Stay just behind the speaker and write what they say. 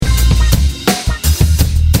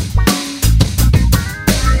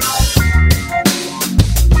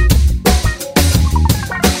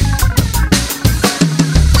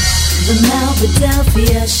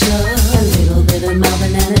Melbadelphia show. A little bit of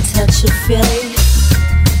Melbourne and a touch of Philly.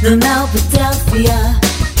 The Melbadelphia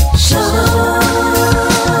show.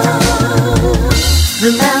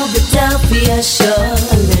 The Melbadelphia show.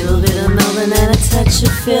 A little bit of Melbourne and a touch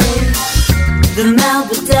of Philly. The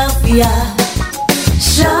Melbadelphia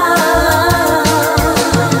show.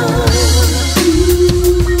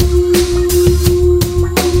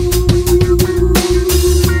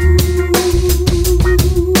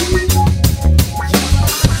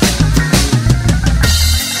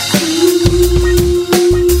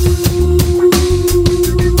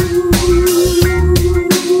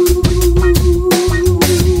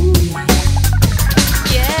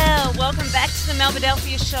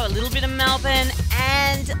 Show, a little bit of Melbourne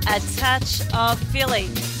and a touch of Philly.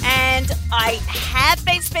 And I have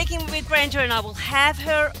been speaking with Brenda, and I will have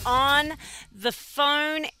her on the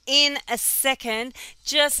phone in a second.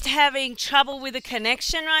 Just having trouble with the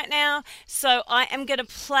connection right now, so I am going to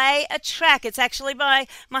play a track. It's actually by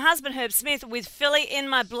my husband Herb Smith with Philly in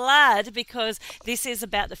My Blood, because this is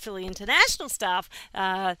about the Philly International staff.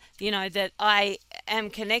 That I am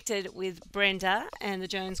connected with Brenda and the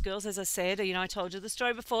Jones girls, as I said. I told you the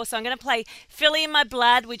story before, so I'm going to play Philly in My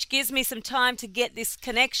Blood, which gives me some time to get this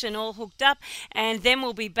connection all hooked up, and then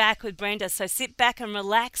we'll be back with Brenda. So sit back and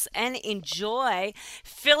relax and enjoy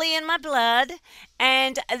Philly in My Blood,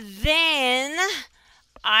 and then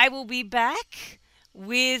I will be back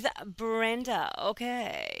with Brenda.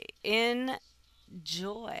 Okay,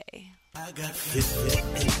 enjoy. I got Philly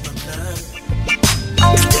in my blood.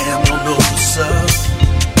 Damn, don't know what's up.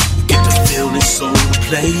 Get the feeling so to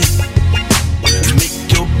play. Make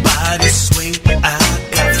your body sway. I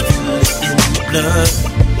got Philly in my blood.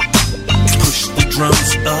 Push the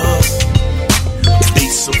drums up.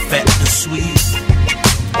 Bass so fat and sweet.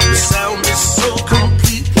 The sound is so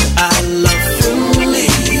complete. I love Philly.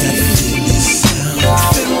 That Philly sound.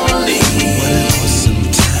 Philly. What an awesome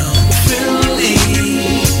town. Philly.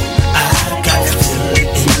 I got Philly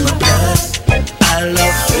in my blood. I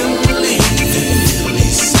love Philly. That Philly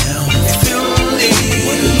sound. Philly.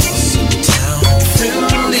 What an awesome town.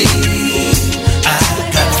 Philly. I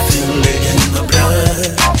got Philly in my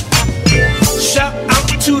blood. Shout out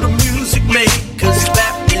to the music makers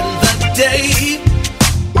back in the day.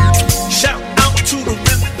 Shout out to the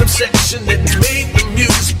rhythm section that made the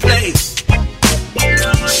music play.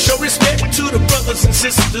 Show respect to the brothers and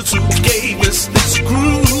sisters who gave us this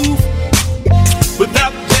groove.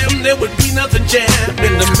 Without them there would be nothing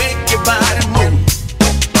jamming to make your body move.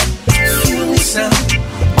 Feel the sound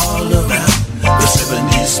all around. The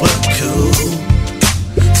 70s were cool.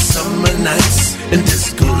 Summer nights and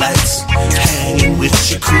disco lights, hanging with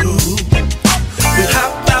your crew. We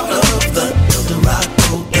hop out of the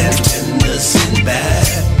Eldorado and tenders in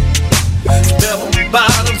bag, bell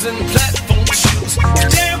bottoms and platform shoes.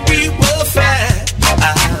 Damn, we were fat.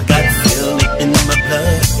 I got Philly in my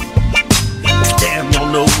blood. Damn, y'all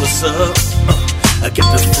know what's up. I get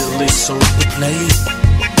the Philly soul to play.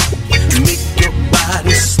 Make your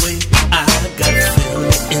body sway. I got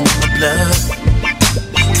Philly in my blood.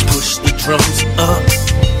 Push the drums up.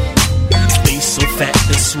 Bass so fat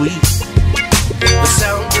and sweet. The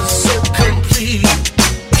sound is so complete.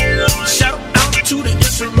 Shout out to the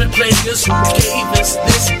instrument players who gave us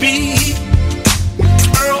this beat.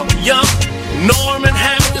 Earl Young, Norman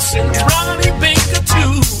Harrison, Ronnie Baker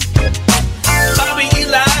too. Bobby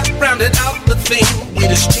Eli rounded out the thing with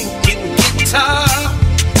his stinking guitar.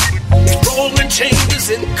 Rolling Chambers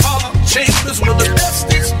and Carl Chambers were the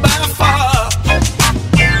bestest by far.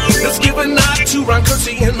 Let's give a nod to Ron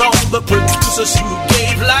Kersey and all the producers who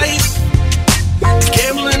gave life.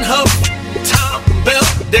 Gamblin' Huff, Tom Bell,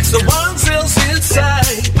 Dexter Wanzel's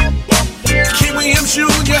inside. King Williams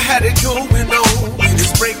Jr. had it going on with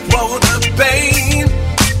his breakwater band.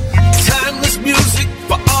 Timeless music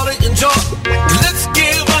for all to enjoy. Let's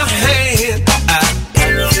give a hand. I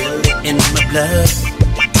got Philly in my blood.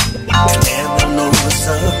 And I know what's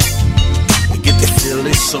up. We get the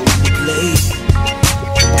Philly soul to play.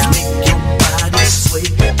 Make your body sway.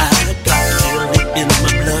 I got Philly in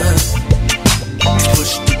my blood.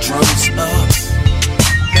 Push the drums up.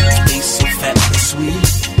 Bass so fat and sweet.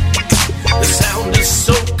 The sound is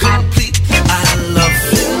so complete. I love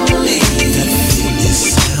Philly. That Philly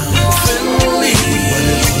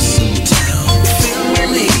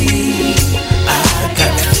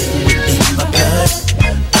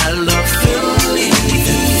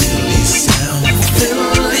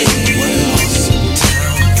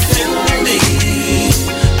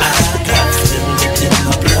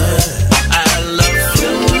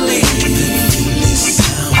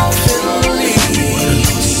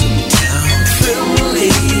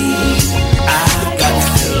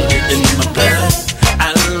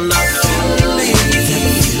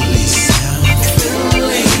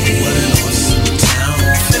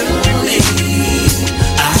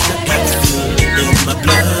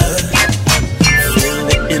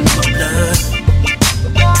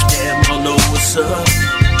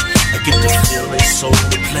Get the feeling so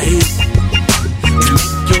to play.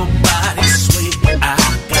 Make your body sway. I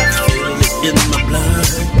got feeling in my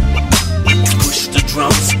blood. Push the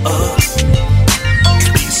drums up.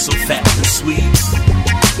 Be so fat and sweet.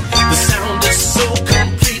 The sound is so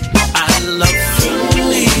complete. I love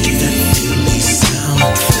Philly. That Philly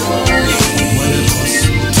sound. Philly. What an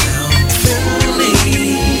awesome town. Philly.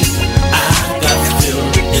 I got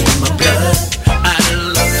Philly in my blood. I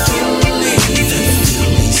love Philly. That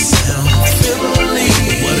Philly sound. Philly.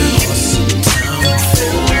 What an awesome town.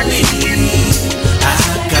 Philly. I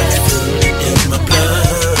got Philly in my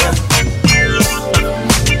blood.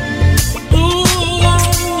 Ooh,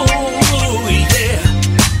 yeah.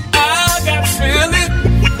 I got Philly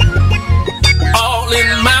all in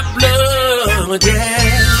my blood, yeah.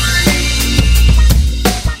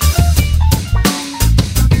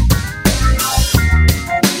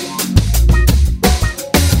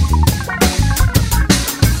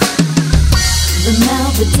 The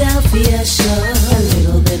Melbadelphia Show, a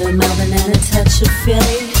little bit of Melbourne and a touch of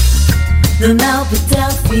Philly. The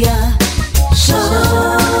Melbadelphia Show.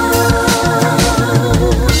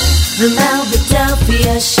 The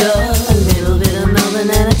Melbadelphia Show, a little bit of Melbourne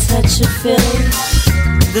and a touch of Philly.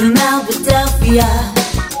 The Melbadelphia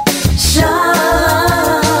Show.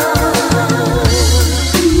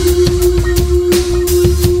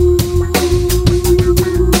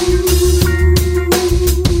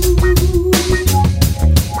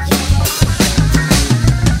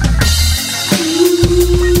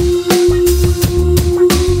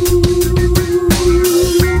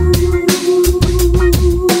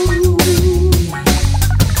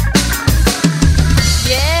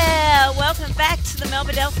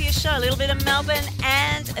 Show, a little bit of Melbourne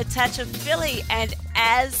and a touch of Philly. And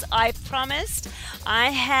as I promised,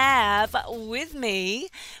 I have with me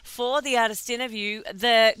for the artist interview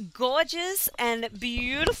the gorgeous and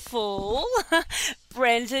beautiful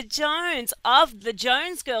Brenda Jones of the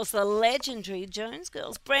Jones Girls, the legendary Jones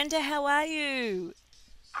Girls. Brenda, how are you?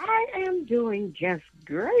 I am doing just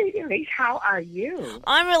great. Elise, how are you?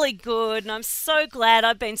 I'm really good, and I'm so glad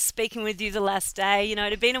I've been speaking with you the last day. You know,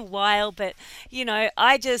 it had been a while, but, you know,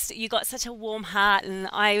 you got such a warm heart, and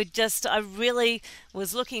I really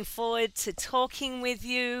was looking forward to talking with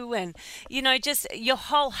you, and, you know, just your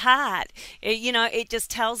whole heart, it just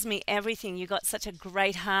tells me everything. You got such a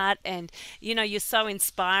great heart, and, you know, you're so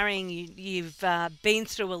inspiring. You've been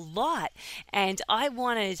through a lot, and I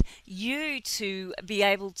wanted you to be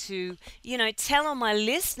able to, you know, tell all my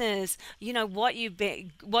listeners, you know, what you've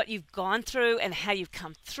gone through and how you've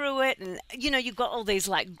come through it. And, you know, you've got all these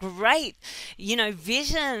like great, you know,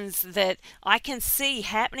 visions that I can see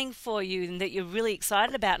happening for you and that you're really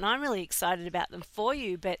excited about. And I'm really excited about them for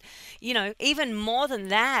you. But, you know, even more than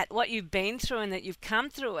that, what you've been through and that you've come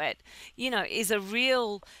through it, you know, is a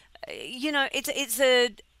real, you know, it's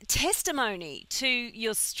a testimony to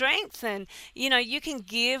your strength. And, you know, you can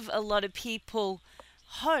give a lot of people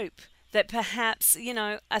hope that perhaps, you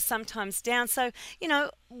know, are sometimes down. So, you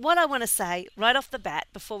know, what I want to say right off the bat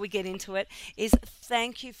before we get into it is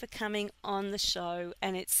thank you for coming on the show,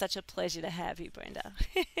 and it's such a pleasure to have you, Brenda.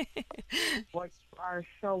 Well, you are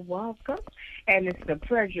so welcome, and it's a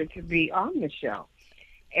pleasure to be on the show.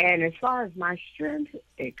 And as far as my strength,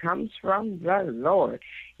 it comes from the Lord.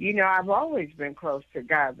 You know, I've always been close to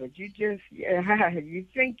God, but you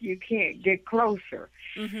think you can't get closer.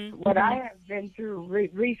 Mm-hmm. What I have been through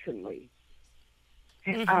recently,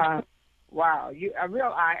 wow, a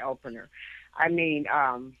real eye-opener. I mean,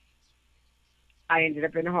 I ended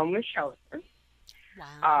up in a homeless shelter.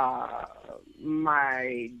 Wow.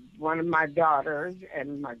 One of my daughters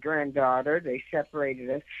and my granddaughter, they separated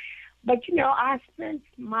us. But, you know, I spent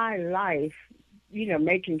my life, you know,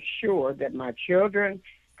 making sure that my children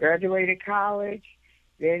graduated college.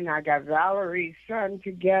 Then I got Valerie's son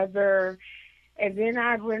together. And then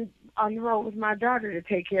I went on the road with my daughter to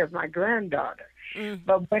take care of my granddaughter. Mm.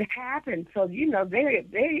 But what happened, so, you know,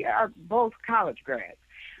 they are both college grads.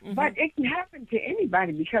 Mm-hmm. But it can happen to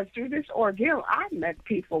anybody because through this ordeal, I met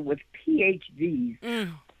people with PhDs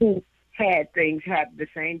who had things happen, the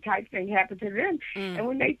same type thing happen to them. And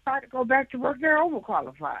when they try to go back to work, they're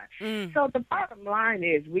overqualified. So the bottom line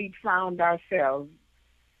is we found ourselves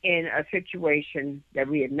in a situation that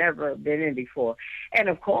we had never been in before. And,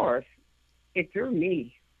 of course, it threw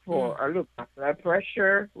me for a loop. My blood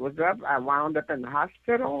pressure was up. I wound up in the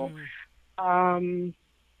hospital.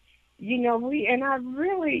 You know, I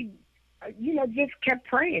really, you know, just kept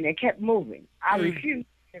praying and kept moving. I refused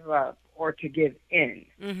to give up or to give in.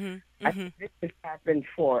 I think this has happened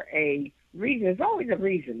for a reason. There's always a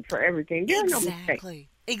reason for everything. There's no mistake.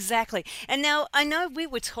 Exactly. And now I know we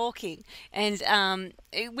were talking, and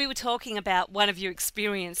we were talking about one of your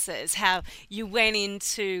experiences, how you went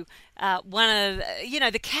into one of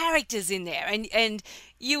the characters in there, and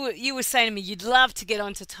you were saying to me you'd love to get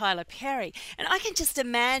onto Tyler Perry, and I can just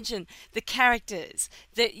imagine the characters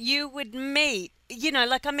that you would meet.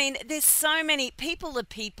 Like, I mean, there's so many people are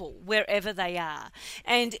people wherever they are.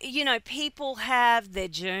 And, people have their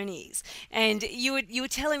journeys. And you were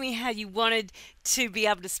telling me how you wanted to be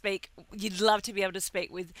able to speak, you'd love to be able to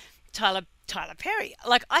speak with Tyler Perry.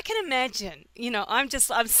 Like, I can imagine,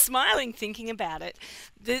 I'm smiling thinking about it.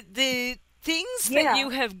 The things that you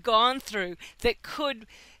have gone through that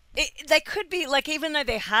they could be, like, even though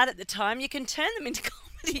they're hard at the time, you can turn them into comedy.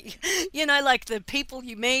 Like the people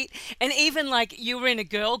you meet, and even like you were in a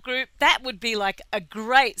girl group, that would be like a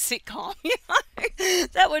great sitcom.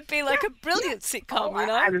 That would be like a brilliant sitcom.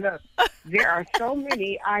 I look, there are so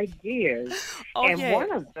many ideas, and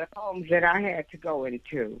one of the homes that I had to go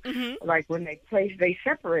into, like when they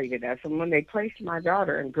separated us, and when they placed my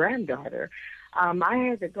daughter and granddaughter, I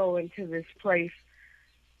had to go into this place.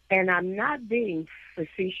 And I'm not being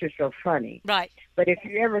facetious or funny. Right. But if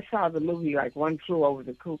you ever saw the movie, like One Flew Over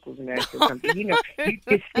the Cuckoo's Nest or something, you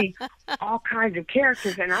could see all kinds of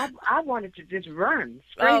characters. And I wanted to just run,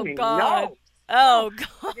 screaming, God. no. Oh,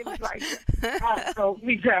 God. It was like, God told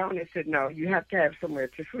me down and said, no, you have to have somewhere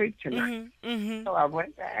to sleep tonight. So I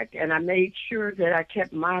went back, and I made sure that I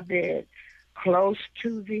kept my bed close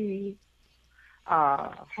to the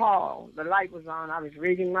hall. The light was on. I was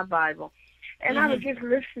reading my Bible. And I was just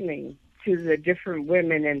listening to the different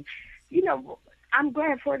women. And, I'm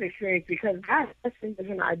glad for the experience because God has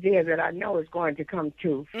an idea that I know is going to come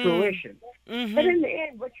to fruition. But in the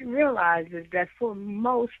end, what you realize is that for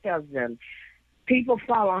most of them, people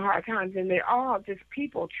fall on hard times, and they're all just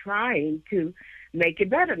people trying to make it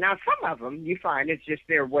better. Now, some of them, you find it's just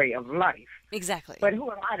their way of life. Exactly. But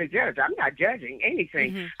who am I to judge? I'm not judging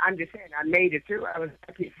anything. I'm just saying I made it through. I was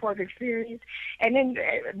happy for the experience. And then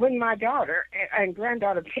when my daughter and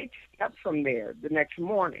granddaughter picked me up from there the next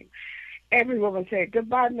morning, every woman said,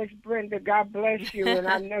 "Goodbye, Miss Brenda. God bless you, and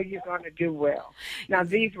I know you're going to do well." Now,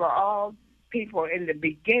 these were all people in the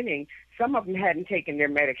beginning. Some of them hadn't taken their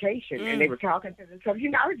medication, and they were talking to themselves.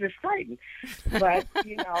 I was just frightened. But,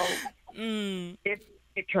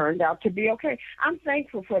 it turned out to be okay. I'm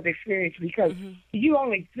thankful for the experience because you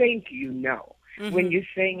only think you know when you're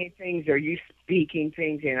singing things or you speaking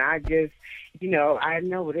things, and I just, I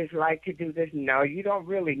know what it's like to do this. No, you don't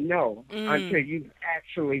really know until you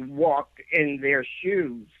actually walked in their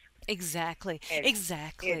shoes. Exactly. And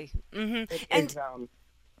exactly.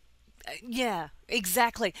 Yeah,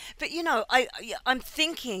 exactly. But, I'm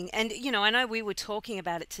thinking, and, I know we were talking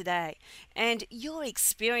about it today, and your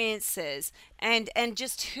experiences and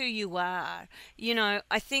just who you are,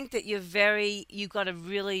 I think that you've got a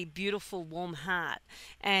really beautiful, warm heart.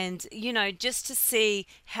 And, just to see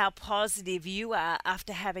how positive you are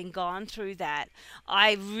after having gone through that,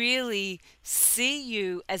 I really see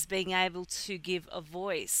you as being able to give a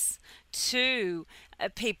voice to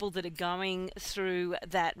people that are going through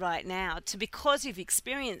that right now, because you've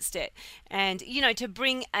experienced it, and to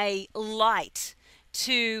bring a light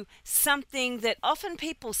to something that often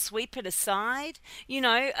people sweep it aside.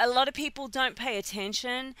 A lot of people don't pay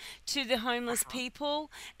attention to the homeless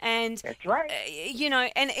people, and that's right.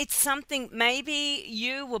 And it's something, maybe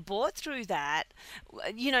you were brought through that,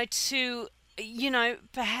 to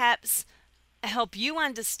perhaps help you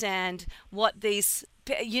understand what these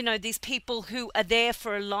people who are there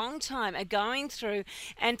for a long time are going through,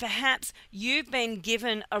 and perhaps you've been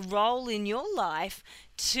given a role in your life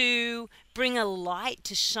to bring a light,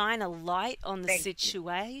 to shine a light on the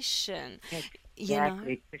situation.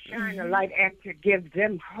 Exactly, to shine a light and to give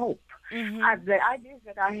them hope. The ideas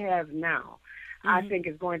that I have now, I think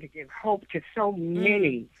is going to give hope to so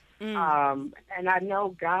many. And I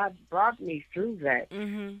know God brought me through that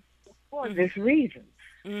for this reason.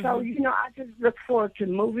 So, I just look forward to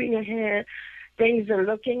moving ahead. Things are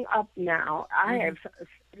looking up now.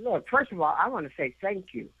 Look, first of all, I want to say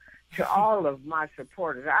thank you to all of my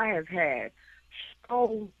supporters. I have had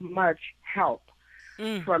so much help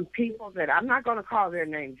from people that I'm not going to call their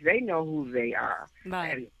names. They know who they are.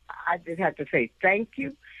 Right. And I just have to say thank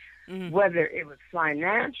you, whether it was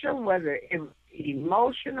financial, whether it was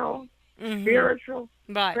emotional, spiritual.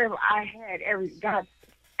 Right. I had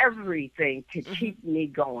everything to keep me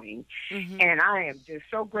going. And I am just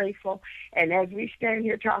so grateful. And as we stand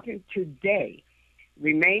here talking today,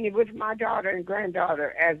 remaining with my daughter and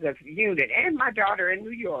granddaughter as a unit, and my daughter in New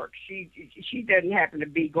York, she doesn't happen to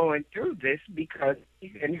be going through this because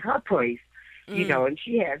she's in her place, and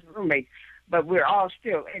she has roommates. but we're all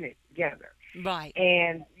still in it together. Right.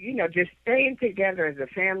 And, just staying together as a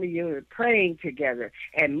family unit, praying together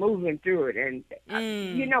and moving through it. And,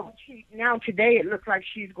 now today it looks like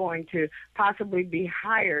she's going to possibly be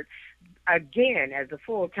hired again as a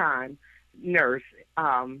full-time nurse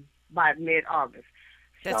by mid-August.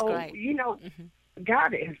 That's so, great.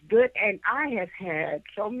 God is good, and I have had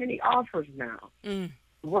so many offers now.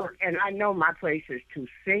 Work, and I know my place is to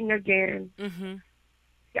sing again. Mm-hmm.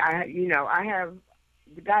 I have.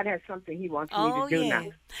 God has something He wants me to do now.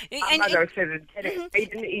 My mother says at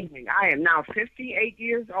 8 in the evening. I am now 58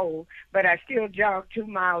 years old, but I still jog 2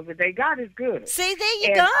 miles a day. God is good. See, there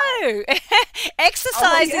you go.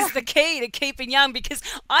 Exercise is the key to keeping young, because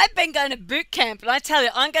I've been going to boot camp, and I tell you,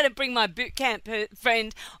 I'm going to bring my boot camp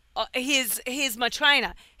friend. He's my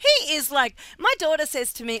trainer. He is like, my daughter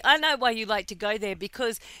says to me, I know why you like to go there,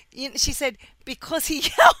 because she said, because he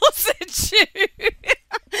yells at you.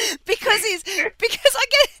 because he's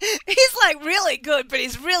like really good, but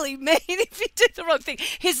he's really mean if you do the wrong thing.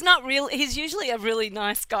 He's not real. He's usually a really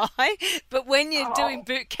nice guy, but when you're doing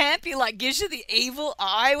boot camp, he like gives you the evil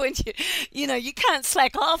eye when you can't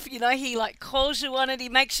slack off. He like calls you on it. He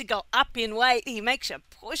makes you go up in weight. He makes you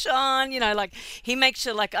push on. Like he makes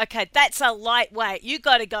you like, okay, that's a lightweight. You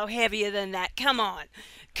got to go heavier than that. Come on.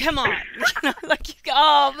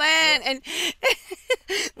 Oh man! And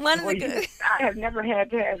I have never had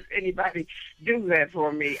to have anybody do that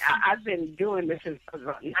for me. I've been doing this since I was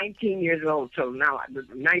about 19 years old. So now I'm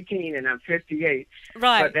 19 and I'm 58.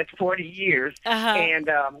 Right. But that's 40 years. And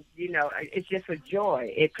it's just a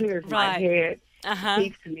joy. It clears my head.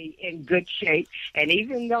 Keeps me in good shape. And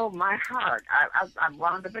even though my heart, I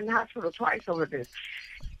wound up in the hospital twice over this.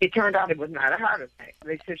 It turned out it was not a heart attack.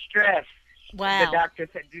 They said stress. Wow. The doctor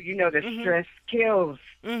said, do you know that stress kills?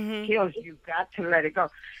 You've got to let it go.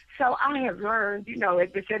 So I have learned,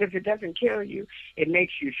 they said if it doesn't kill you, it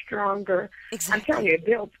makes you stronger. Exactly. I'm telling you, it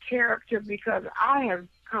builds character, because I have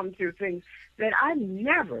come through things that I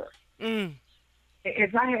never,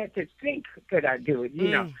 if I had to think, could I do it?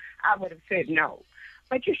 I would have said no.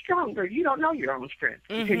 But you're stronger. You don't know your own strength,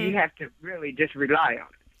 because you have to really just rely on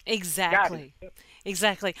it. Exactly.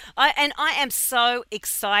 I am so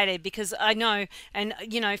excited, because I know, and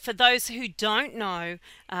for those who don't know,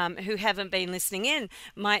 who haven't been listening in,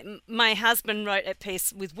 my husband wrote a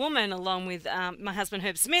piece with Woman, along with my husband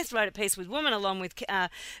Herb Smith wrote a piece with Woman, along with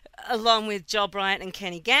Joel Bryant and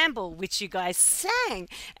Kenny Gamble, which you guys sang.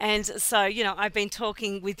 And so I've been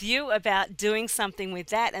talking with you about doing something with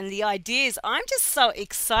that, and the ideas. I'm just so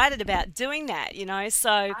excited about doing that. So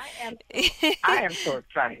I am so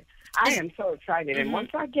excited. I am so excited. And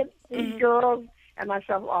once I get these girls and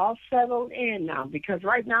myself all settled in now, because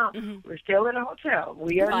right now we're still in a hotel.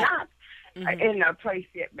 We are not in a place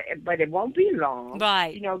yet, but it won't be long.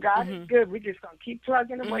 Right. God is good. We're just going to keep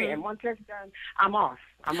plugging away. And once that's done, I'm off.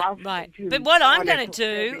 Right. But what I'm going to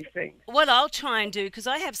do, what I'll try and do, because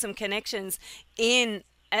I have some connections in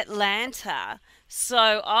Atlanta,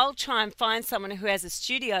 so I'll try and find someone who has a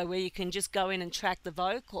studio where you can just go in and track the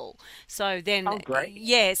vocal. So then, great.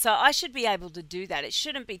 Yeah, so I should be able to do that. It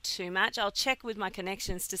shouldn't be too much. I'll check with my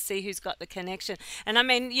connections to see who's got the connection. And I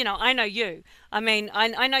mean, I know you. I mean,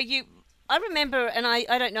 I know you. I remember, and I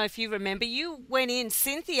don't know if you remember, you went in,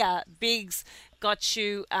 Cynthia Biggs got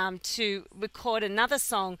you to record another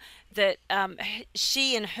song that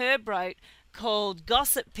she and Herb wrote, called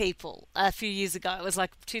Gossip People, a few years ago. It was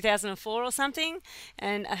like 2004 or something.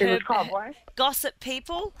 And it was called what? Gossip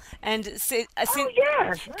People. And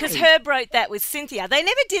yes, because Herb wrote that with Cynthia. They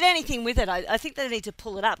never did anything with it. I think they need to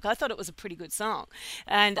pull it up. I thought it was a pretty good song.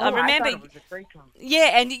 And I remember, I thought it was a great song.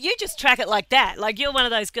 Yeah, and you just track it like that. Like you're one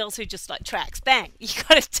of those girls who just like tracks, bang, you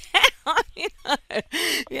got it down.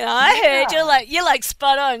 I heard you're like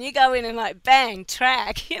spot on. You go in and like bang,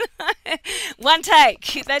 track. One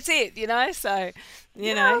take. That's it. So.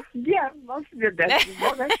 Yeah, most of it. That's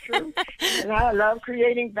true. And I love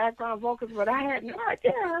creating background vocals, but I had no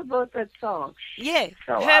idea I wrote that song. Yeah,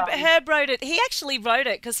 so, Herb wrote it. He actually wrote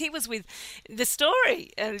it because he was with the story.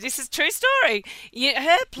 This is true story.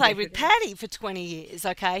 Herb played with Patty for 20 years,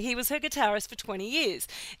 okay? He was her guitarist for 20 years.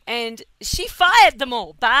 And she fired them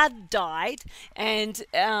all. Bard died, and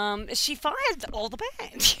she fired all the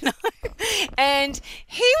band, And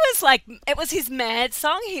he was like, it was his mad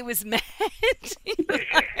song. He was mad. So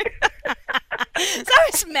I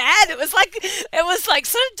was mad. It was like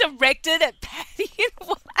sort of directed at Patty in a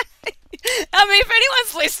way. I mean, if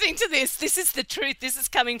anyone's listening to this, this is the truth. This is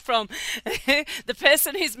coming from the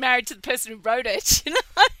person who's married to the person who wrote it.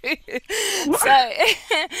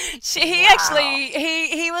 So he actually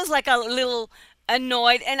he was like a little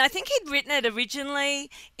annoyed, and I think he'd written it originally,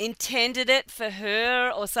 intended it for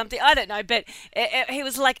her or something. I don't know, but he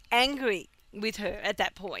was like angry with her at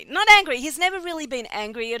that point. Not angry. He's never really been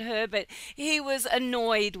angry at her, but he was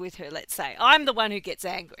annoyed with her, let's say. I'm the one who gets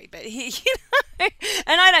angry, but he, and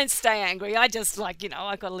I don't stay angry. I just like,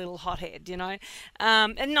 I got a little hot head,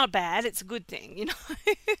 and not bad. It's a good thing,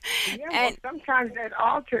 Yeah, And sometimes that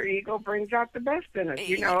alter ego brings out the best in us,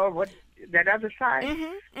 what that other side.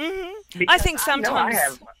 I think I know I sometimes.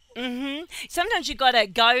 have. Sometimes you got to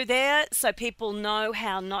go there so people know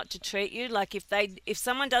how not to treat you. Like if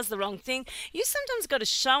someone does the wrong thing, you sometimes got to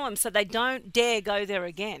show them so they don't dare go there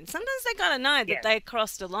again. Sometimes they got to know that Yes. they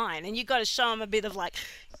crossed a line, and you got to show them a bit of like.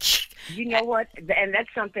 You know what? And that's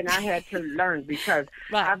something I had to learn because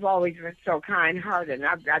Right. I've always been so kind-hearted.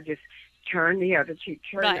 And I just turn the other cheek,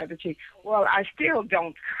 Right. the other cheek. Well, I still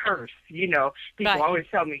don't curse, People Right. always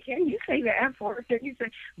tell me, can you say the F word? Can you say?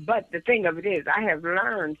 But the thing of it is, I have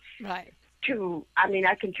learned Right.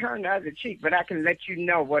 I can turn the other cheek, but I can let you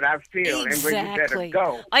know what I feel and where you better Exactly.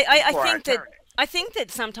 go. I before think that turn it. I think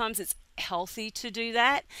that sometimes it's healthy to do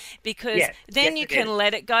that because Yes. then Yes, you it can is.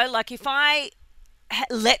 let it go. Like if I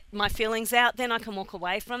let my feelings out, then I can walk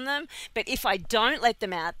away from them. But if I don't let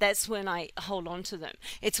them out, that's when I hold on to them.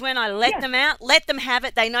 It's when I let Yes. them out, let them have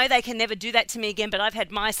it. They know they can never do that to me again, but I've had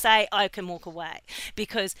my say, I can walk away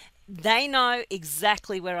because they know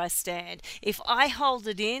exactly where I stand. If I hold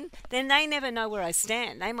it in, then they never know where I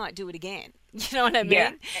stand. They might do it again. You know what I mean?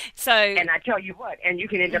 Yeah. So, And I tell you what, and you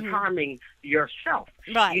can end up harming yourself.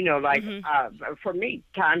 Right. For me,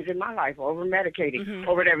 times in my life, over medicating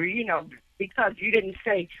or whatever, because you didn't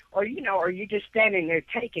say, or you're just standing there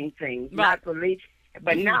taking things, Right. not believe.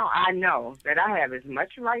 But now I know that I have as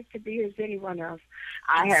much right to be as anyone else.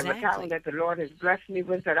 I have a Exactly. talent that the Lord has blessed me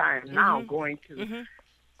with that I am now going to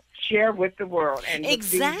share with the world. And with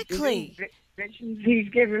Exactly. these visions He's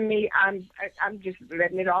given me, I'm just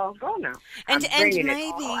letting it all go now. and I'm bringing it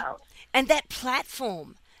maybe all out. and that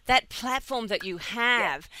platform that you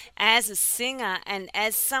have as a singer and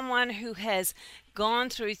as someone who has gone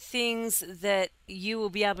through things that you will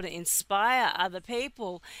be able to inspire other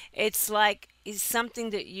people, it's like is something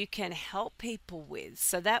that you can help people with.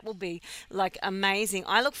 So that will be like amazing.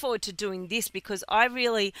 I look forward to doing this because I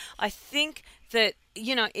think that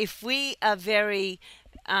if we are very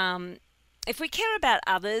if we care about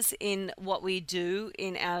others in what we do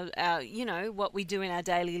in our what we do in our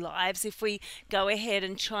daily lives, if we go ahead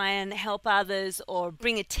and try and help others or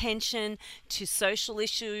bring attention to social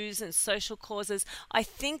issues and social causes, I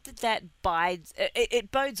think that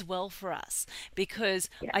it bodes well for us because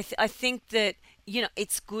I think that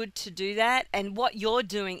it's good to do that, and what you're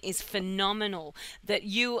doing is phenomenal, that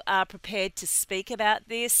you are prepared to speak about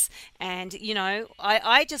this. And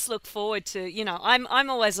I just look forward to I'm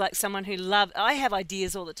always like someone who I have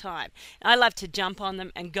ideas all the time. I love to jump on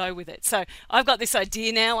them and go with it. So I've got this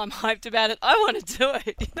idea now, I'm hyped about it, I want to do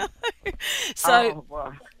it. So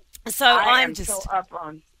I I'm am just so up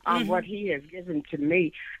on what He has given to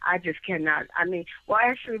me. I just cannot.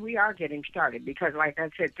 Actually, we are getting started because, like I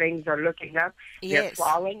said, things are looking up. They're Yes.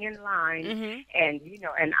 falling in line,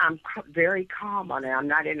 and I'm very calm on it. I'm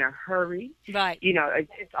not in a hurry. Right.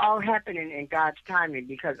 It's all happening in God's timing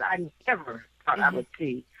because I never thought I would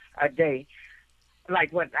see a day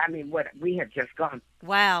like what we have just gone.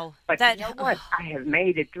 Wow. But you know what? I have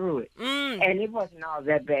made it through it, and it wasn't all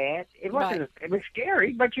that bad. It wasn't. Right. It was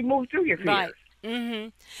scary, but you moved through your fears.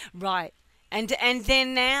 Right. Right. And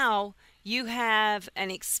then now you have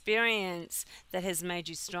an experience that has made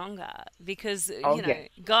you stronger because Yes.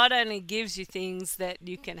 God only gives you things that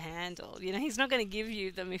you can handle. He's not going to give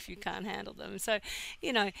you them if you can't handle them. So,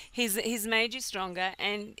 he's made you stronger,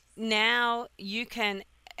 and now you can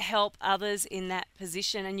help others in that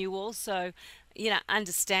position, and you also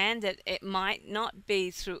understand that it might not be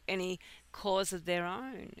through any cause of their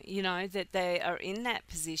own, that they are in that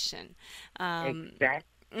position.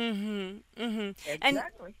 Exactly.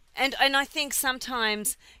 Exactly. And I think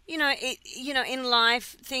sometimes, in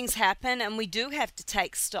life things happen and we do have to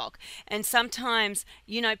take stock. And sometimes,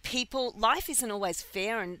 life isn't always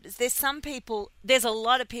fair, and there's a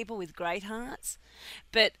lot of people with great hearts,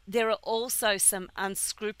 but there are also some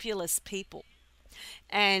unscrupulous people.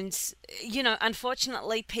 And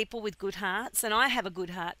unfortunately, people with good hearts, and I have a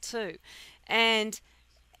good heart too, and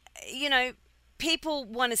people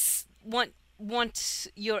want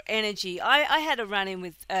your energy. I had a run in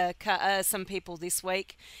with some people this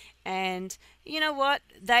week, And you know what?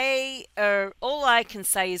 They are, all I can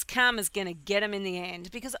say is karma's going to get them in the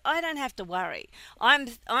end, because I don't have to worry. I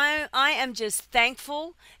am just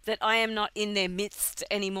thankful that I am not in their midst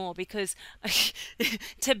anymore, because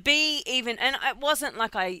to be even, and it wasn't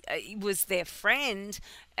like I was their friend.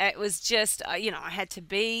 It was just, I had to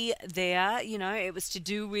be there. It was to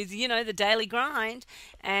do with, the daily grind,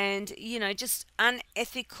 and, just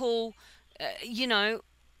unethical,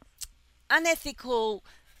 unethical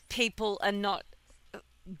people are not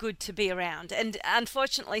good to be around. And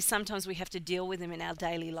unfortunately, sometimes we have to deal with them in our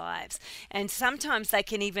daily lives. And sometimes they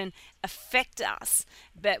can even affect us.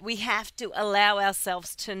 But we have to allow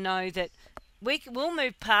ourselves to know that we'll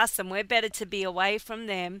move past them. We're better to be away from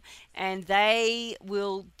them. And they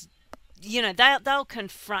will, they'll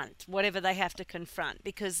confront whatever they have to confront,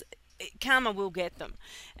 because karma will get them.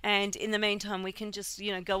 And in the meantime, we can just,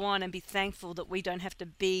 go on and be thankful that we don't have to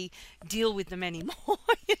deal with them anymore.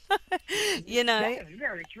 That is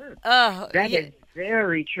very true. Oh, that yeah. is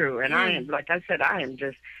very true. And I am, like I said, I am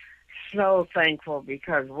just so thankful,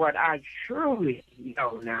 because what I truly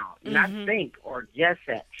know now, not think or guess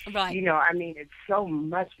at, Right. it's so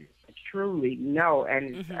much I truly know.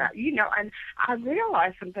 And, and I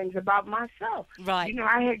realized some things about myself. Right.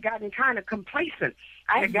 I had gotten kind of complacent.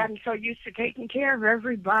 I had gotten so used to taking care of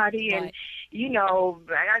everybody. Right. And,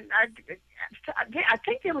 I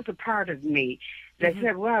think there was a part of me that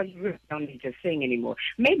said, well, you really don't need to sing anymore.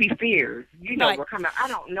 Maybe fears, Right. were coming. I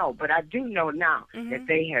don't know, but I do know now that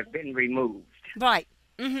they have been removed. Right.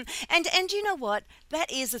 And you know what?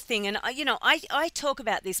 That is a thing. And, I talk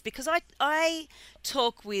about this because I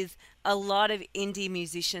talk with a lot of indie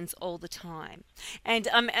musicians all the time. And,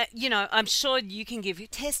 I'm sure you can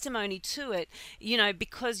give testimony to it,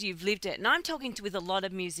 because you've lived it. And I'm talking with a lot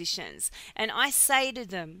of musicians. And I say to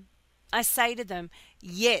them,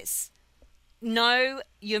 yes, know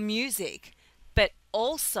your music, but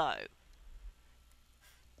also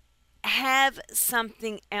have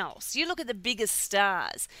something else. You look at the biggest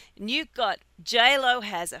stars, and you've got J-Lo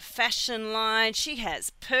has a fashion line. She has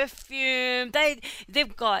perfume.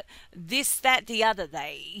 They've got this, that, the other.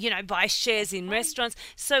 They, buy shares in restaurants.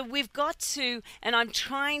 So we've got to, and I'm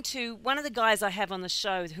trying to, one of the guys I have on the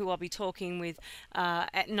show who I'll be talking with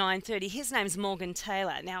at 9:30, his name's Morgan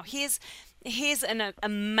Taylor. Now, here's an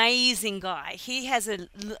amazing guy. He has an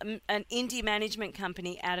indie management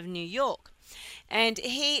company out of New York. And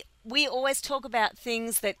we always talk about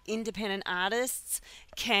things that independent artists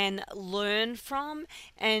can learn from.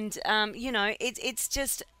 And,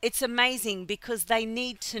 it's amazing, because they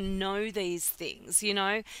need to know these things,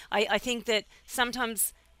 I think that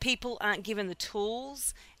sometimes people aren't given the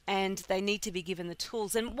tools, and they need to be given the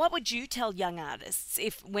tools. And what would you tell young artists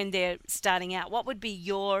when they're starting out? What would be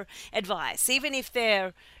your advice? Even if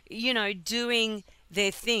they're, doing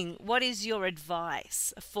their thing, what is your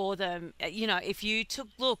advice for them? If you took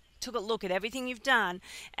a look at everything you've done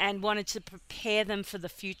and wanted to prepare them for the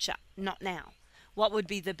future, not now, what would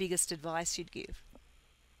be the biggest advice you'd give?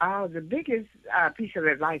 The biggest piece of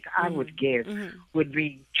advice I would give would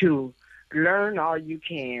be to learn all you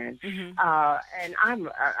can. And I'm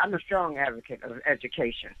a strong advocate of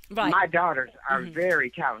education. Right. My daughters are very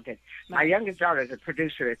talented. Right. My youngest daughter is a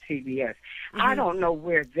producer at CBS. I don't know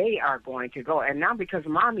where they are going to go. And now, because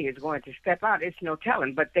mommy is going to step out, it's no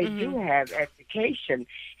telling. But they do have education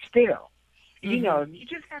still. You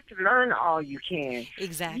just have to learn all you can.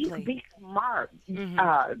 Exactly. You be smart.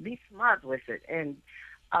 Be smart with it. And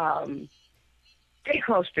stay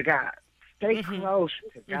close to God. Stay close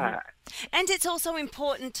to God. And it's also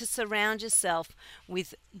important to surround yourself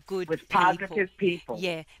with positive people.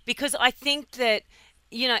 Yeah, because I think that,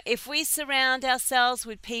 if we surround ourselves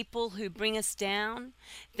with people who bring us down,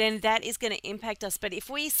 then that is going to impact us. But if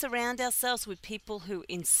we surround ourselves with people who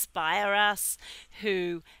inspire us,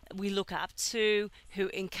 who we look up to, who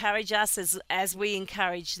encourage us as we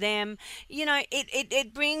encourage them,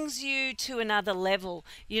 it brings you to another level.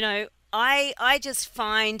 I just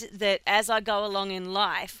find that as I go along in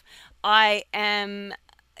life, I am,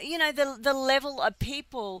 the level of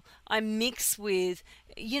people I mix with,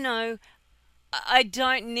 I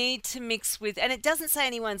don't need to mix with, and it doesn't say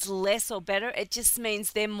anyone's less or better. It just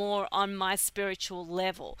means they're more on my spiritual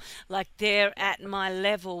level, like they're at my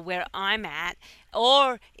level where I'm at,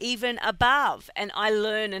 or even above, and I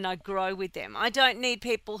learn and I grow with them. I don't need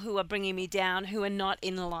people who are bringing me down, who are not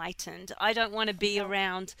enlightened. I don't want to be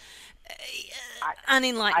around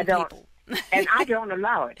unenlightened people. And I don't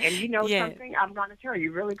allow it. And Yeah. something, I'm going to tell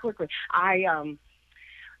you really quickly.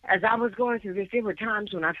 As I was going through this, there were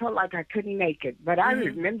times when I felt like I couldn't make it. But I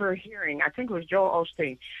remember hearing, I think it was Joel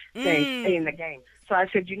Osteen saying, stay in the game. So I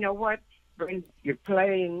said, you know what? you're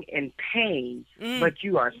playing in pain, but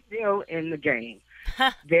you are still in the game.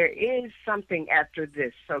 There is something after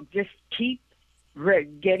this, so just keep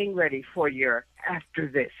getting ready for your after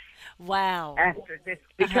this. Wow. After this,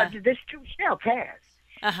 because this too shall pass.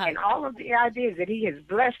 And all of the ideas that he has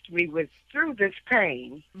blessed me with through this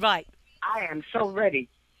pain, right, I am so ready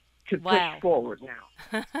to push forward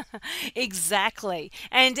now. Exactly.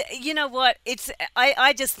 And you know what?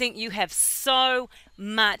 I just think you have so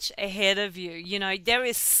much ahead of you. You know, there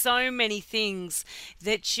is so many things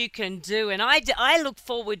that you can do. And I look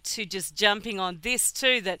forward to just jumping on this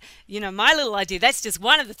too, that, you know, my little idea, that's just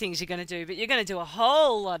one of the things you're going to do, but you're going to do a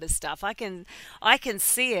whole lot of stuff. I can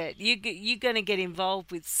see it. You're going to get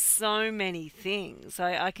involved with so many things.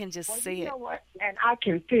 I can just see it. You know what? And I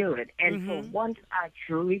can feel it. And for once, I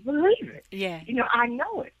truly believe it. Yeah. You know, I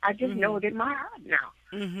know it. I just know it in my heart now.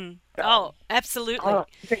 So, absolutely.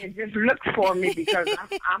 Just look for me because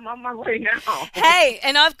I'm on my way now. Hey,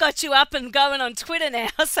 and I've got you up and going on Twitter now.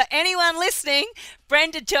 So anyone listening,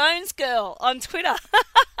 Brenda Jones Girl on Twitter.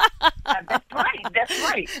 That's right. That's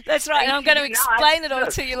right. That's right. And I'm going to explain it all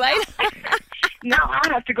to you later. Now I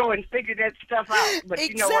have to go and figure that stuff out. But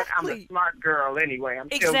you know what? I'm a smart girl anyway. I'm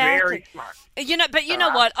still very smart. You know, but you know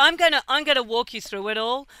what? I'm gonna walk you through it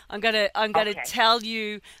all. I'm gonna tell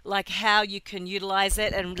you like how you can utilize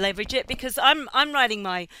it and leverage it, because I'm writing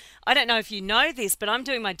my, I don't know if you know this, but I'm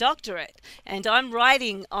doing my doctorate and I'm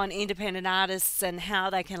writing on independent artists and how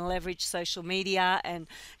they can leverage social media, and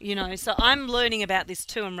you know, so I'm learning about this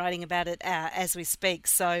too. I'm writing about it as we speak.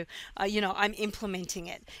 So you know, I'm implementing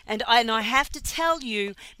it, and I have to tell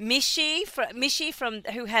you, Mishi from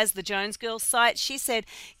who has the Jones Girls site, she said,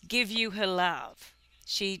 give you her love.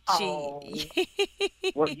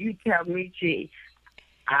 Well, you tell me,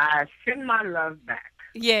 I send my love back.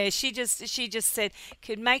 Yeah, she just said,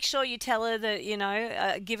 could make sure you tell her that, you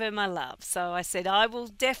know, give her my love. So I said, I will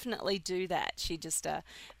definitely do that. She just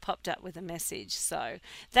popped up with a message. So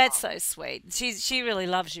that's so sweet. She really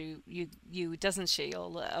loves you, doesn't she?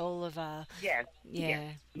 All of Yes.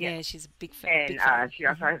 Yeah, she's a big fan. And she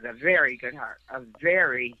also has a very good heart. A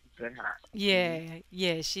very good heart.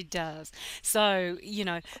 Yeah, she does. So, you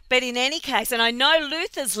know, but in any case, and I know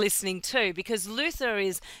Luther's listening too, because Luther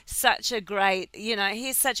is such a great, you know,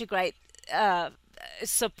 he's such a great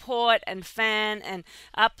support and fan, and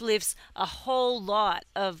uplifts a whole lot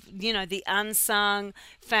of, you know, the unsung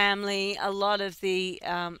family, a lot of the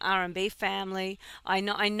R&B family. I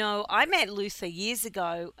know I met Luther years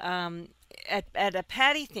ago at a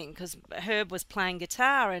party thing, because Herb was playing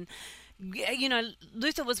guitar, and you know,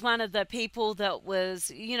 Luther was one of the people that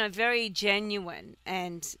was, you know, very genuine.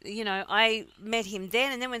 And, you know, I met him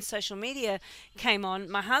then. And then when social media came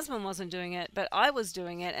on, my husband wasn't doing it, but I was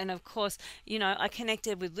doing it. And, of course, you know, I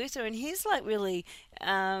connected with Luther. And he's, like, really,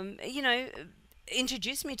 you know,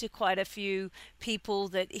 introduced me to quite a few people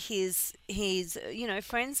that he's you know,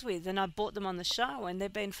 friends with, and I brought them on the show, and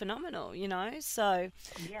they've been phenomenal, you know. So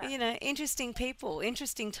you know, interesting people,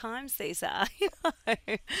 interesting times these are. You know?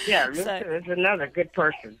 Yeah, Luther is another good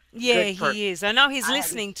person. Yeah, good person. He is. I know he's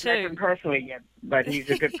listening too. I haven't met him personally yet, but he's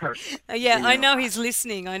a good person. Yeah, you know? I know he's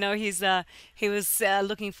listening. I know he was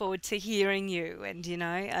looking forward to hearing you, and you know,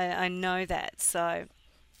 I know that. So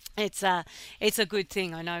it's a good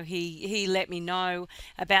thing. I know he let me know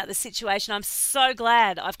about the situation. I'm so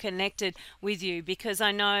glad I've connected with you, because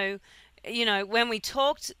I know, you know, when we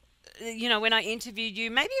talked, you know, when I interviewed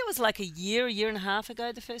you, maybe it was like a year and a half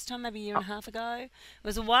ago the first time, maybe a year and a half ago. It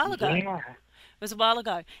was a while ago. Yeah. It was a while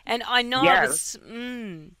ago. And I know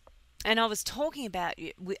and I was talking about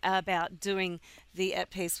doing the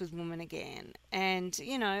At Peace with Women again. And,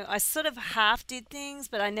 you know, I sort of half did things,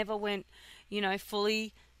 but I never went, you know,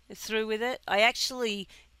 fully through with it. I actually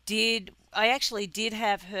did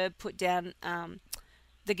have her put down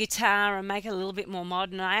the guitar and make it a little bit more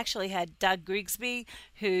modern. I actually had Doug Grigsby,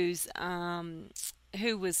 who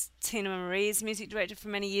was Tina Marie's music director for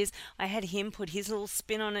many years. I had him put his little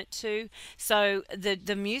spin on it too. So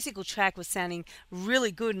the musical track was sounding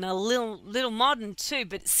really good and a little modern too,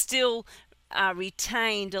 but still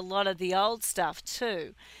retained a lot of the old stuff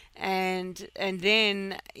too. And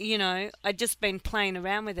then, you know, I'd just been playing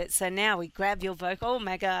around with it. So now we grab your vocal. Oh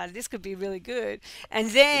my God, this could be really good. And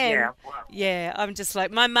then, I'm just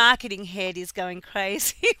like, my marketing head is going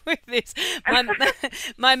crazy with this.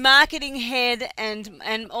 My marketing head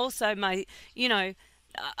and also my, you know,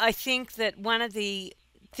 I think that one of the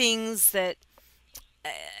things that,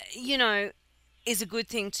 you know, is a good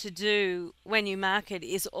thing to do when you market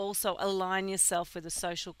is also align yourself with a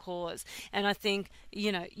social cause. And I think,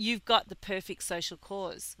 you've got the perfect social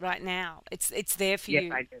cause right now. It's there for Yes,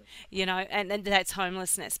 you, I do. and that's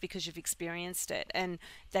homelessness because you've experienced it. And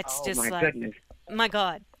that's Oh just my like, goodness. my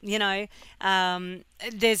God,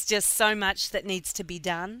 there's just so much that needs to be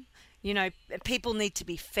done. You know, people need to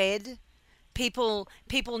be fed. People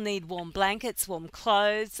need warm blankets, warm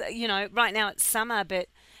clothes. Right now it's summer, but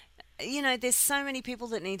there's so many people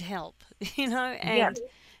that need help. Yes, And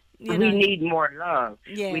you we know, need more love.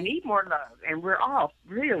 We yeah, need more love, and we're all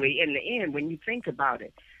really, in the end, when you think about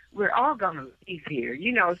it, we're all gonna leave here.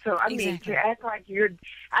 So I mean, to exactly, act like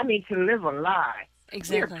to live a lie.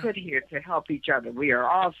 We are exactly, put here to help each other. We are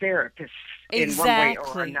all therapists in one way or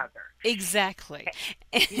exactly, another. exactly.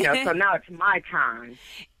 So now it's my time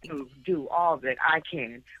to do all that I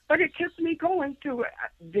can. But it took me going through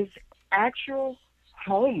this actual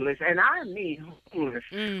homeless, and I mean homeless.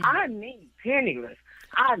 Mm, I mean penniless.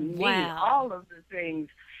 I mean wow. all of the things.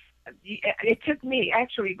 It took me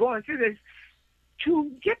actually going through this to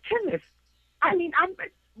get to this. I mean,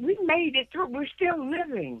 we made it through. We're still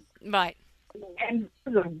living. Right. And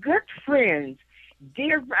the good friends,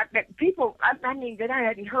 dear people, I mean, that I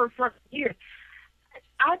hadn't heard from for years.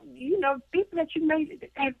 People that you made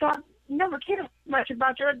and thought never cared much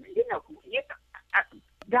about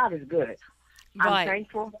God is good. I'm Right.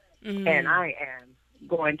 thankful, and Mm. I am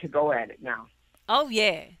going to go at it now. Oh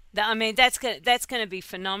yeah. I mean, that's going to be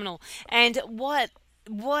phenomenal. And what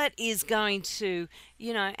is going to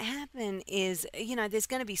happen is there's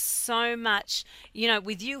going to be so much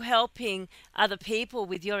with you helping other people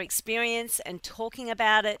with your experience and talking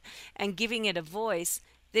about it and giving it a voice.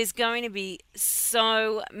 There's going to be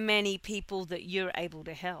so many people that you're able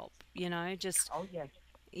to help. Just Oh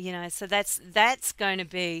yes, so that's going to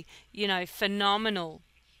be phenomenal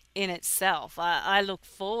in itself. I look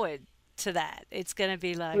forward to that. It's going to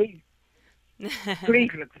be like please,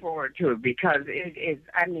 please look forward to it because it is.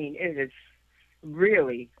 I mean, it is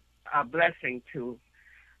really a blessing to.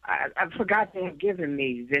 I forgot they have given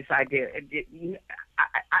me this idea.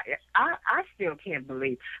 I still can't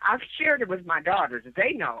believe. I've shared it with my daughters.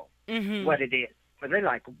 They know hmm. what it is, but they're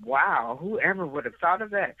like, "Wow, whoever would have thought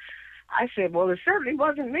of that?" I said, "Well, it certainly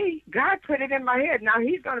wasn't me. God put it in my head. Now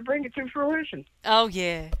He's going to bring it to fruition." Oh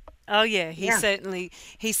yeah. Oh yeah, he Yeah. certainly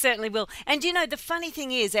he certainly will. And the funny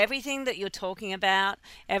thing is everything that you're talking about,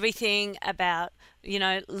 everything about,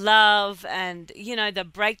 love and the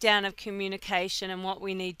breakdown of communication and what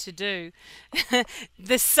we need to do.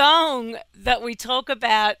 The song that we talk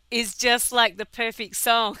about is just like the perfect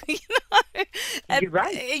song. At, You're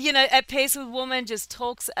right. at Peace with Woman just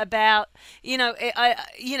talks about,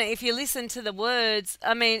 if you listen to the words,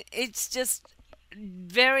 I mean, it's just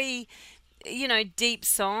very deep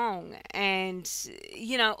song and,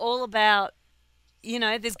 all about,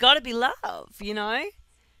 there's got to be love.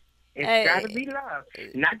 It's Uh, got to be love,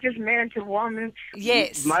 not just man to woman,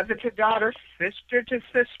 yes, mother to daughter, sister to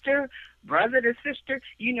sister, brother to sister.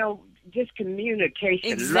 Just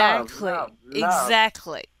communication, love, exactly, love, love.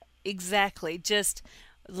 exactly, exactly. Just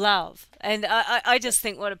love. And I just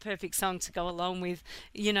think what a perfect song to go along with,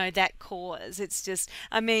 that cause. It's just,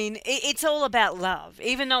 I mean, it's all about love.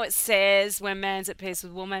 Even though it says when man's at peace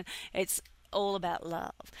with woman, it's all about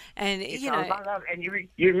love. And, It's all about love. And you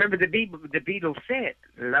remember the Beatles said,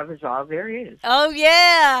 "Love is all there is." oh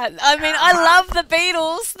yeah. I mean, I Uh-huh. love the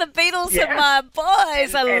Beatles. The Beatles are Yeah. my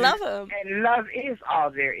boys. I And, love them. and love is all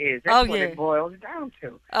there is. That's Oh what yeah. it boils down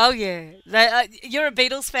to. Oh yeah. You're a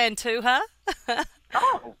Beatles fan too, huh?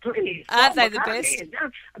 Oh, please. Aren't Paul they the McCartney best? and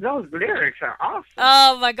John, those lyrics are awesome.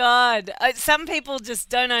 Oh my God. Some people just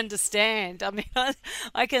don't understand. I mean,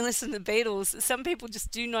 I can listen to the Beatles. Some people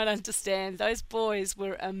just do not understand. Those boys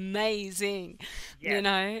were amazing.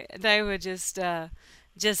 Yes. They were just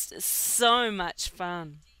so much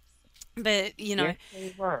fun. But, Yes,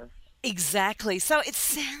 they were. exactly. So it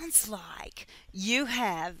sounds like you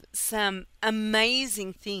have some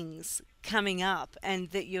amazing things coming up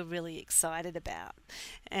and that you're really excited about.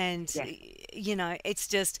 And Yes.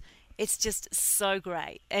 it's just so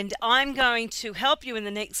great. And I'm going to help you in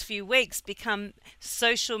the next few weeks become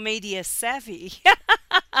social media savvy.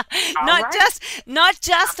 All not right. just not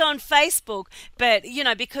just on Facebook, but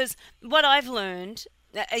because what I've learned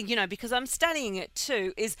because I'm studying it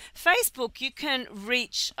too, is Facebook you can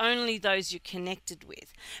reach only those you're connected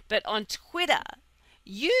with. But on Twitter,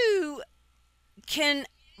 you can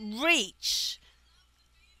reach,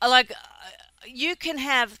 like, you can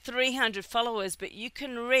have 300 followers, but you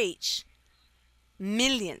can reach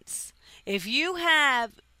millions. If you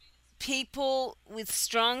have people with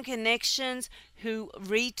strong connections who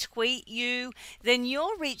retweet you, then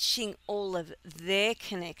you're reaching all of their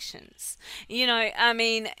connections. I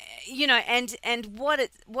mean, and what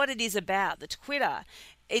it is about, the Twitter,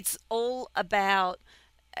 it's all about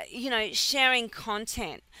sharing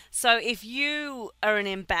content. So if you are an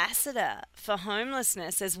ambassador for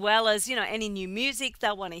homelessness, as well as, any new music,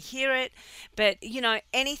 they'll want to hear it. But,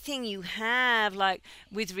 anything you have, like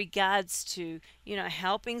with regards to,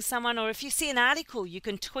 helping someone, or if you see an article, you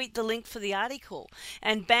can tweet the link for the article,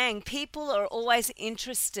 and bang, people are always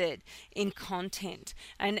interested in content.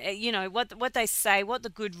 And, what they say, what the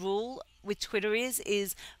good rule with Twitter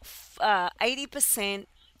is 80%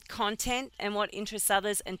 content and what interests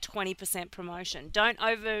others, and 20% promotion.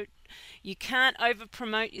 You can't over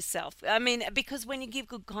promote yourself. I mean, because when you give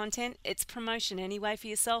good content, it's promotion anyway for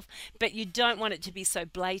yourself, but you don't want it to be so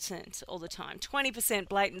blatant all the time. 20%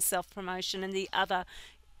 blatant self-promotion, and the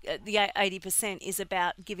 80% is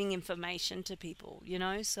about giving information to people,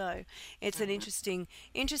 so it's an interesting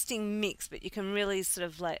mix, but you can really sort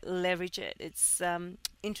of like leverage it. It's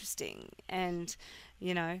interesting. And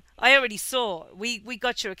I already saw we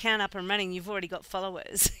got your account up and running. You've already got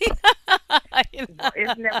followers. Isn't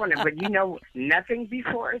that wonderful? But nothing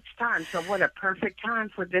before it's time. So what a perfect time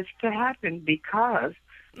for this to happen, because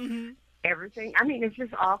everything, I mean, it's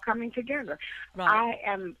just all coming together. Right. I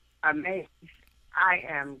am amazed. I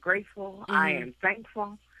am grateful. I am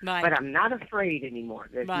thankful. Right. But I'm not afraid anymore.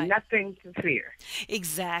 There's nothing to fear.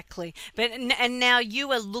 Exactly. And now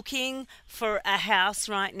you are looking for a house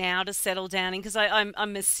right now to settle down in, because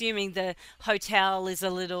I'm assuming the hotel is a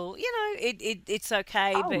little, it's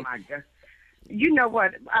okay. Oh, my God. You know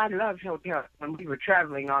what? I loved hotels when we were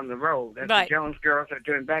traveling on the road, as the Jones Girls are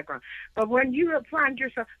doing background. But when you find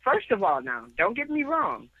yourself, first of all, now, don't get me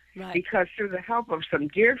wrong. Right. Because through the help of some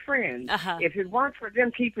dear friends, if it weren't for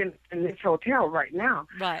them keeping in this hotel right now,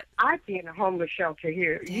 I'd be in a homeless shelter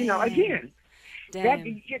here, again.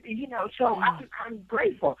 Damn. So I'm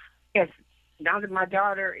grateful. Yes, now that my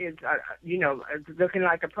daughter is, looking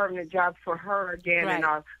like a permanent job for her again, and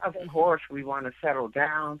of course we want to settle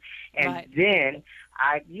down. And then,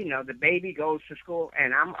 the baby goes to school,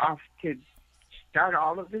 and I'm off to start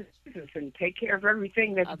all of this business and take care of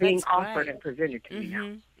everything that's being offered and presented to me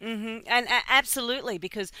now. And absolutely,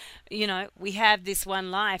 because we have this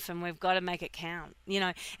one life, and we've got to make it count.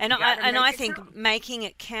 And I think making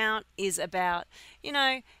it count is about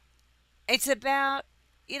it's about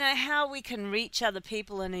how we can reach other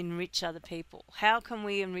people and enrich other people. How can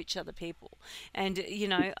we enrich other people? And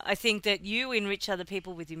I think that you enrich other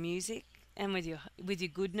people with your music, and with your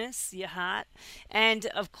goodness, your heart, and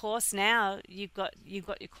of course now you've got your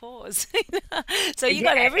cause. So you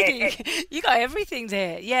got everything. You got everything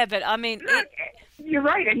there. Yeah, but I mean, you're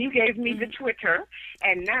right, and you gave me the Twitter,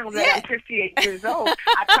 and now that I'm 58 years old,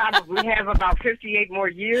 I probably have about 58 more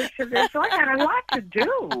years to this, so I got a lot to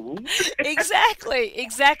do.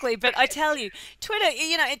 Exactly. But I tell you, Twitter,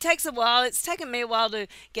 it takes a while. It's taken me a while to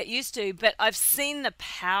get used to, but I've seen the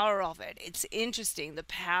power of it. It's interesting, the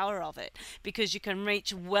power of it, because you can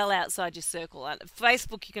reach well outside your circle.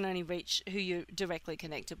 Facebook, you can only reach who you're directly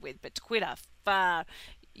connected with, but Twitter, far.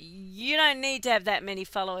 You don't need to have that many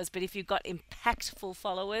followers, but if you've got impactful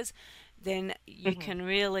followers, then you can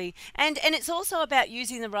really, and it's also about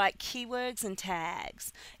using the right keywords and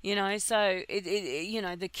tags, so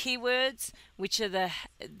the keywords, which are the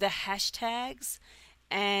hashtags,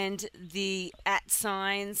 and the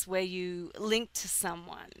 @ where you link to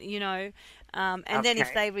someone, and then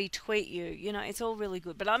if they retweet you, it's all really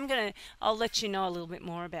good. But I'll let you know a little bit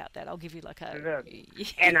more about that. I'll give you like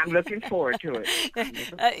and I'm looking forward to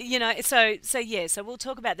it. So we'll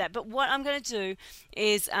talk about that. But what I'm going to do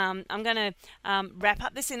is I'm going to wrap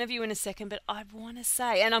up this interview in a second, but I want to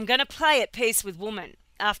say, and I'm going to play At Peace with Woman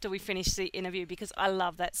after we finish the interview, because I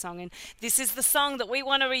love that song, and this is the song that we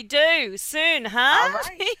want to redo soon, huh? All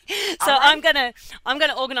right. So I'm gonna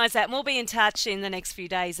organise that, and we'll be in touch in the next few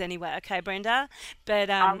days anyway. Okay, Brenda.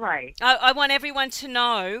 But all right. I want everyone to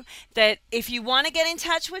know that if you want to get in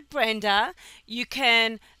touch with Brenda, you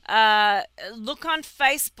can look on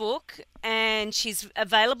Facebook, and she's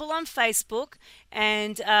available on Facebook.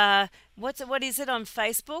 And what is it on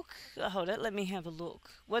Facebook? Hold it, let me have a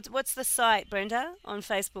look. What's the site, Brenda, on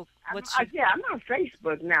Facebook? I'm on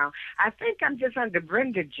Facebook now. I think I'm just under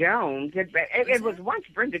Brenda Jones. It was once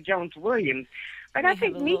Brenda Jones Williams. But I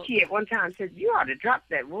think Mickey at one time said, you ought to drop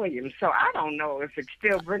that Williams. So I don't know if it's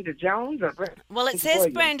still Brenda Jones or Brenda Well, it says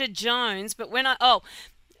Williams. Brenda Jones, but when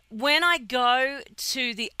I go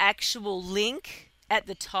to the actual link at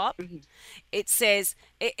the top, it says,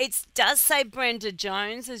 it does say Brenda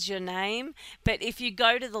Jones as your name, but if you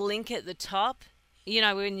go to the link at the top,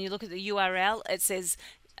 when you look at the URL, it says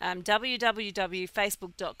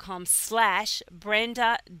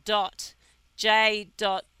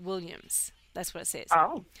www.facebook.com/Brenda.J.Williams. That's what it says.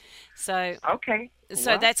 Oh. So okay.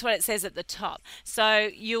 So that's what it says at the top. So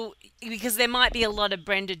because there might be a lot of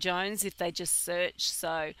Brenda Jones if they just search.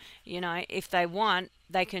 So, if they want,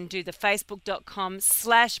 they can do the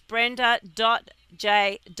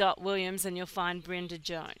facebook.com/Brenda.J.Williams and you'll find Brenda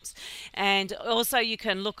Jones. And also you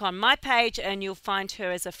can look on my page and you'll find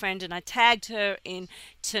her as a friend, and I tagged her in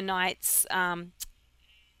tonight's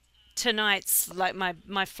like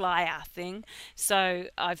my flyer thing. So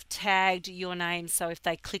I've tagged your name, so if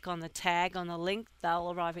they click on the tag on the link,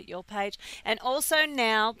 they'll arrive at your page. And also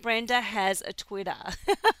now Brenda has a Twitter.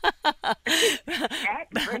 At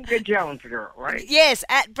Brenda Jones Girl, right? Yes,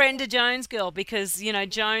 at Brenda Jones Girl, because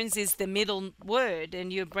Jones is the middle word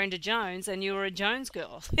and you're Brenda Jones and you're a Jones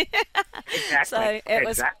girl. Exactly. So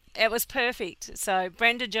it was perfect. So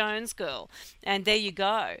Brenda Jones Girl, and there you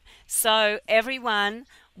go. So everyone,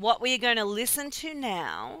 what we are going to listen to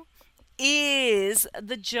now is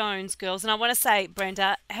the Jones Girls. And I want to say,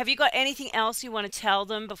 Brenda, have you got anything else you want to tell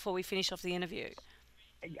them before we finish off the interview?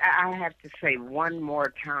 I have to say one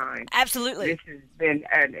more time. Absolutely. This has been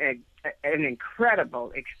an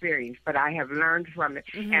incredible experience, but I have learned from it,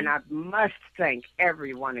 and I must thank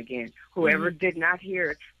everyone again. Whoever did not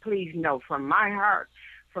hear it, please know from my heart,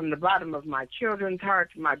 from the bottom of my children's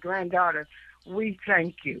hearts, my granddaughter, we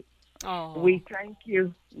thank you. Oh. We thank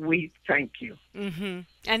you. We thank you. And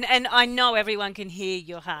I know everyone can hear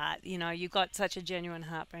your heart. You've got such a genuine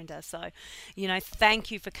heart, Brenda. So, thank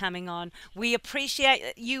you for coming on. We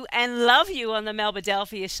appreciate you and love you on the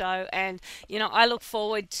Melbadelphia show. And, I look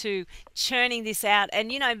forward to churning this out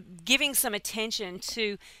and, giving some attention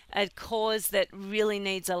to a cause that really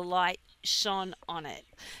needs a light shone on it.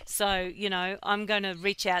 So, I'm going to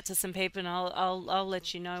reach out to some people and I'll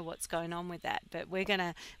let you know what's going on with that. But we're going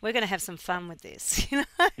to have some fun with this.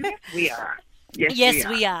 Yes, we are. Yes,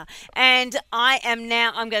 we are. And I'm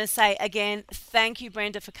going to say again, thank you,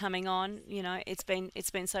 Brenda, for coming on. It's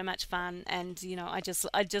been so much fun, and I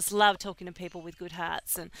just love talking to people with good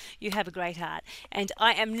hearts, and you have a great heart. And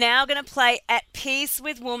I am now going to play At Peace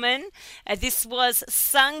with Woman. This was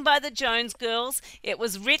sung by the Jones Girls. It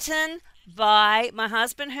was written by my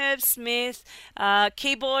husband Herb Smith,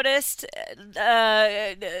 keyboardist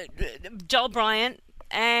Joel Bryant,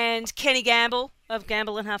 and Kenny Gamble of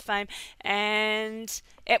Gamble and Half fame, and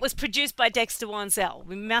it was produced by Dexter Wanzell.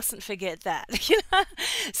 We mustn't forget that.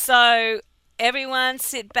 So everyone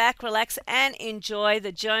sit back, relax, and enjoy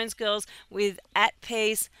the Jones Girls with At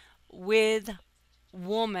Peace with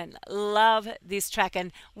Woman. Love this track,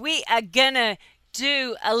 and we are gonna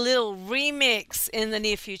do a little remix in the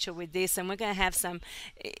near future with this, and we're going to have some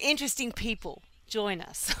interesting people join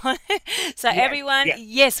us. So yes, everyone,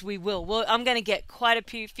 yes, we will. I'm going to get quite a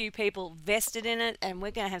few people vested in it, and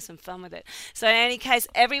we're going to have some fun with it. So in any case,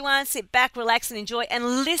 everyone sit back, relax, and enjoy,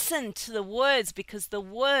 and listen to the words, because the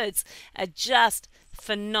words are just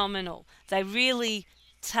phenomenal. They really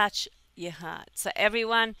touch your heart. So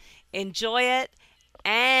everyone, enjoy it,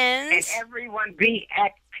 and everyone be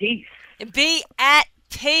at peace. Be at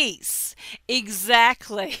peace.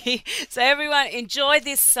 Exactly. So everyone, enjoy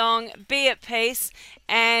this song, Be at Peace,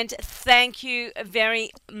 and thank you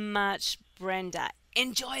very much, Brenda.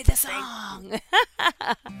 Enjoy the song.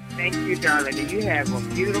 Thank you, darling. And you have a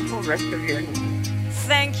beautiful rest of your night.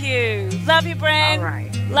 Thank you. Love you, Brenda. All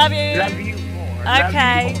right. Love you. Love you more.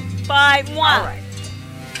 Okay. Love you more. Bye. Mwah. All right.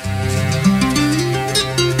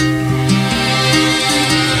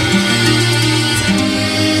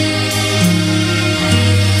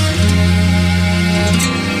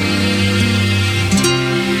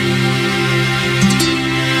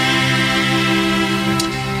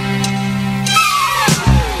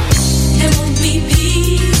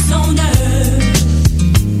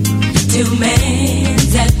 Till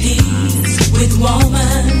man's at peace with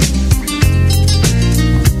woman,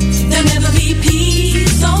 there'll never be peace.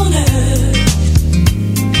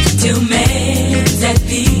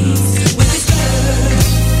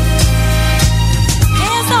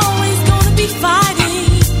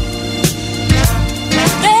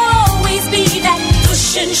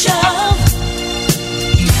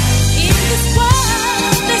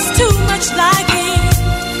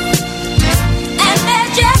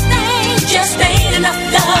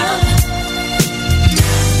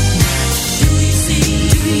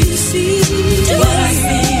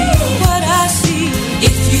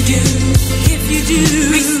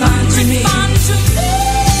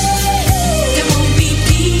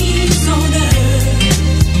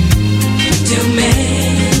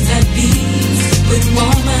 with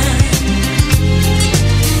woman.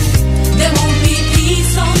 There won't be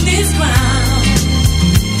peace on this ground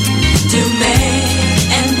till man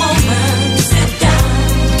and woman sit down.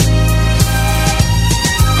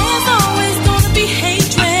 There's always gonna be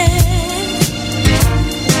hatred,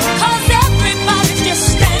 'cause everybody's just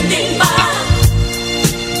standing by.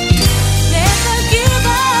 Let the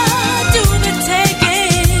giver do the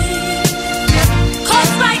taking,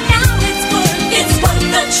 'cause right now it's worth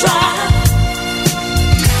the try.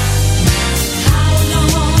 How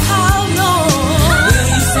long will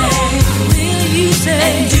you say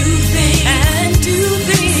and do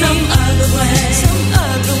things some other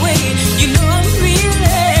way? You know I'm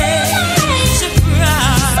really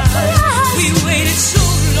surprised. We waited so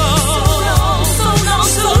long.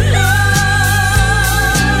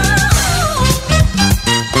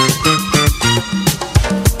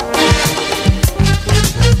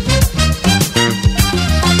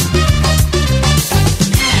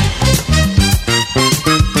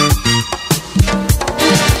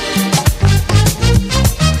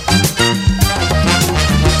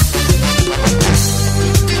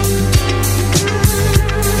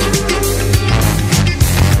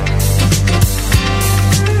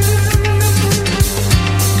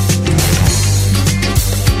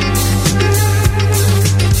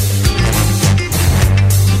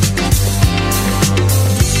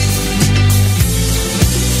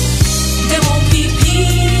 There won't be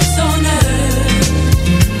peace on earth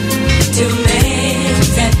till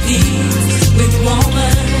man's at peace with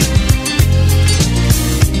woman.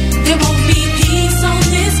 There won't be peace on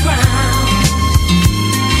this ground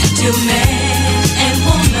till man and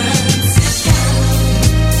woman sit down.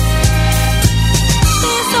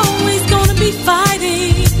 There's always gonna be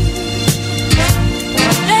fighting.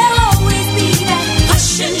 There'll always be that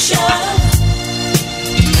push and shove.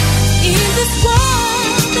 In this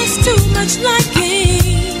world, there's too much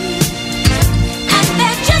liking, and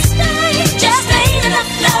there just ain't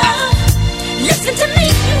enough love. Listen to me,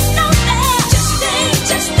 you know there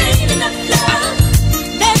just ain't enough love.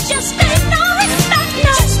 There just ain't no respect,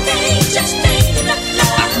 no. Just ain't enough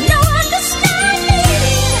love. No understanding.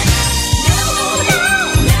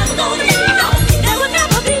 Never gonna be no. There will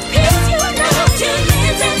never be peace, you know. Till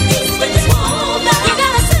man's at peace with this woman. You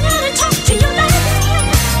gotta sit down and talk to your lady.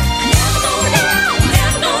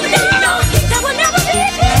 Never gonna be no. There will never be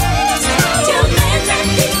peace till man's at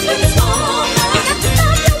peace with this woman. You got to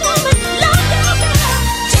love your woman, love your girl.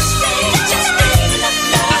 Just ain't enough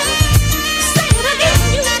love. Say it again,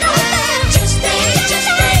 you know that. Just ain't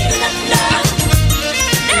enough love.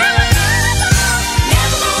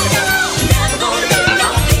 Never gonna be no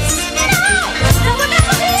peace. There will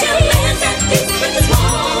never be till man's at peace with this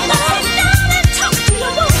woman. Sit down and talk to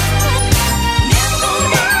your woman. Never gonna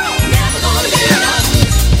be no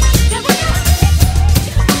peace. There will never be.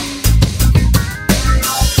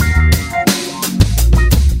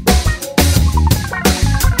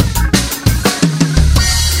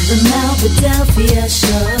 The Melbadelphia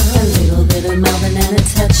Show, a little bit of Melbourne and a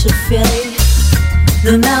touch of Philly.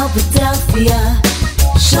 The Melbadelphia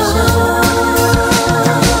Show.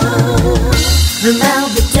 The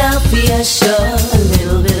Melbadelphia Show, a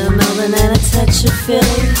little bit of Melbourne and a touch of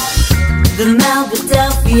Philly. The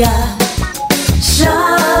Melbadelphia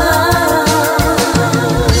Show.